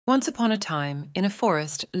Once upon a time, in a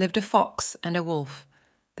forest, lived a fox and a wolf.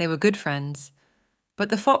 They were good friends. But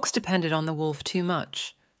the fox depended on the wolf too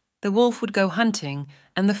much. The wolf would go hunting,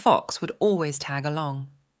 and the fox would always tag along.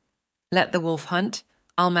 Let the wolf hunt,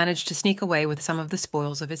 I'll manage to sneak away with some of the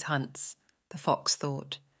spoils of his hunts, the fox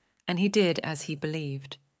thought, and he did as he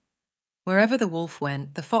believed. Wherever the wolf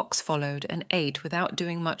went, the fox followed and ate without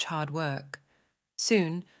doing much hard work.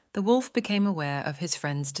 Soon, the wolf became aware of his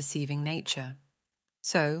friend's deceiving nature.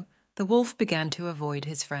 So, the wolf began to avoid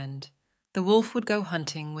his friend. The wolf would go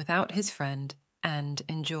hunting without his friend and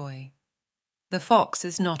enjoy. The fox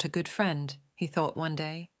is not a good friend, he thought one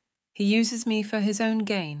day. He uses me for his own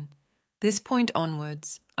gain. This point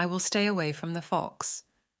onwards, I will stay away from the fox.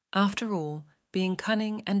 After all, being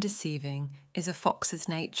cunning and deceiving is a fox's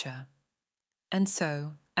nature. And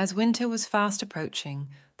so, as winter was fast approaching,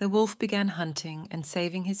 the wolf began hunting and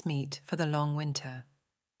saving his meat for the long winter.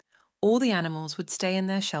 All the animals would stay in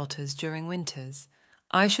their shelters during winters.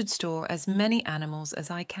 I should store as many animals as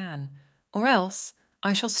I can, or else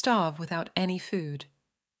I shall starve without any food.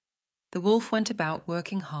 The wolf went about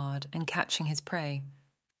working hard and catching his prey,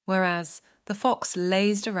 whereas the fox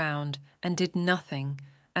lazed around and did nothing,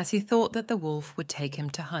 as he thought that the wolf would take him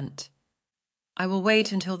to hunt. I will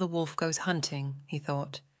wait until the wolf goes hunting, he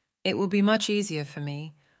thought. It will be much easier for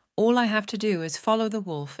me. All I have to do is follow the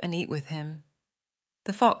wolf and eat with him.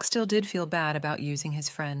 The fox still did feel bad about using his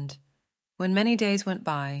friend. When many days went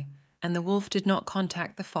by, and the wolf did not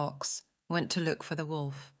contact the fox, went to look for the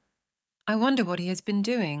wolf. I wonder what he has been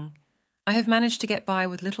doing. I have managed to get by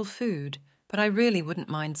with little food, but I really wouldn't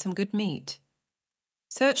mind some good meat.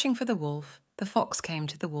 Searching for the wolf, the fox came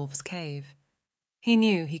to the wolf's cave. He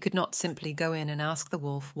knew he could not simply go in and ask the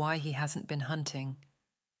wolf why he hasn't been hunting.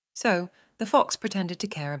 So the fox pretended to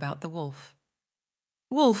care about the wolf.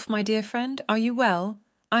 "Wolf, my dear friend, are you well?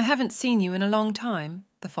 I haven't seen you in a long time,"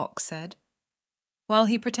 the fox said. While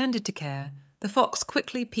he pretended to care, the fox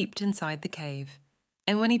quickly peeped inside the cave,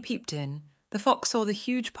 and when he peeped in, the fox saw the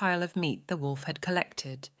huge pile of meat the wolf had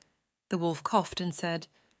collected. The wolf coughed and said,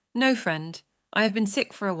 "No, friend, I have been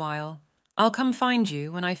sick for a while. I'll come find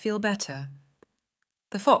you when I feel better."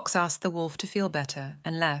 The fox asked the wolf to feel better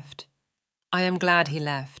and left. "I am glad he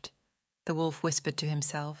left," the wolf whispered to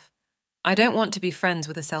himself. "I don't want to be friends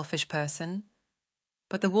with a selfish person."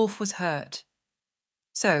 But the wolf was hurt.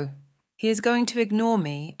 "So, he is going to ignore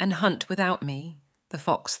me and hunt without me," the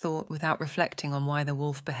fox thought without reflecting on why the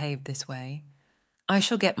wolf behaved this way. "I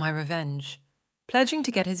shall get my revenge." Pledging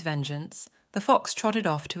to get his vengeance, the fox trotted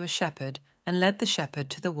off to a shepherd and led the shepherd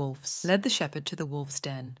to the wolf's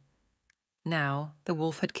den. Now, the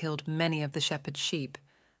wolf had killed many of the shepherd's sheep,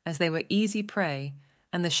 as they were easy prey,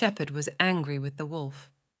 and the shepherd was angry with the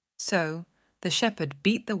wolf. So, the shepherd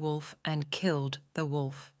beat the wolf and killed the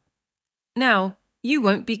wolf. "Now, you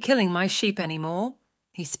won't be killing my sheep anymore,"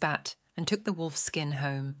 he spat and took the wolf's skin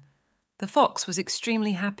home. The fox was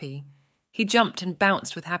extremely happy. He jumped and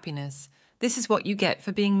bounced with happiness. "This is what you get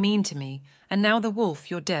for being mean to me, and now the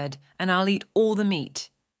wolf, you're dead, and I'll eat all the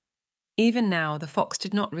meat." Even now, the fox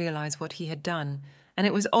did not realize what he had done, and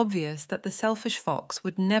it was obvious that the selfish fox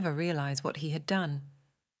would never realize what he had done.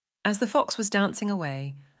 As the fox was dancing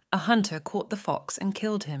away, a hunter caught the fox and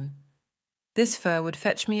killed him. "This fur would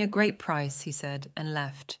fetch me a great price," he said, and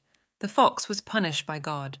left. The fox was punished by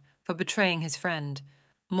God for betraying his friend.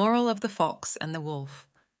 Moral of the fox and the wolf: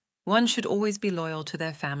 one should always be loyal to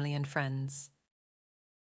their family and friends.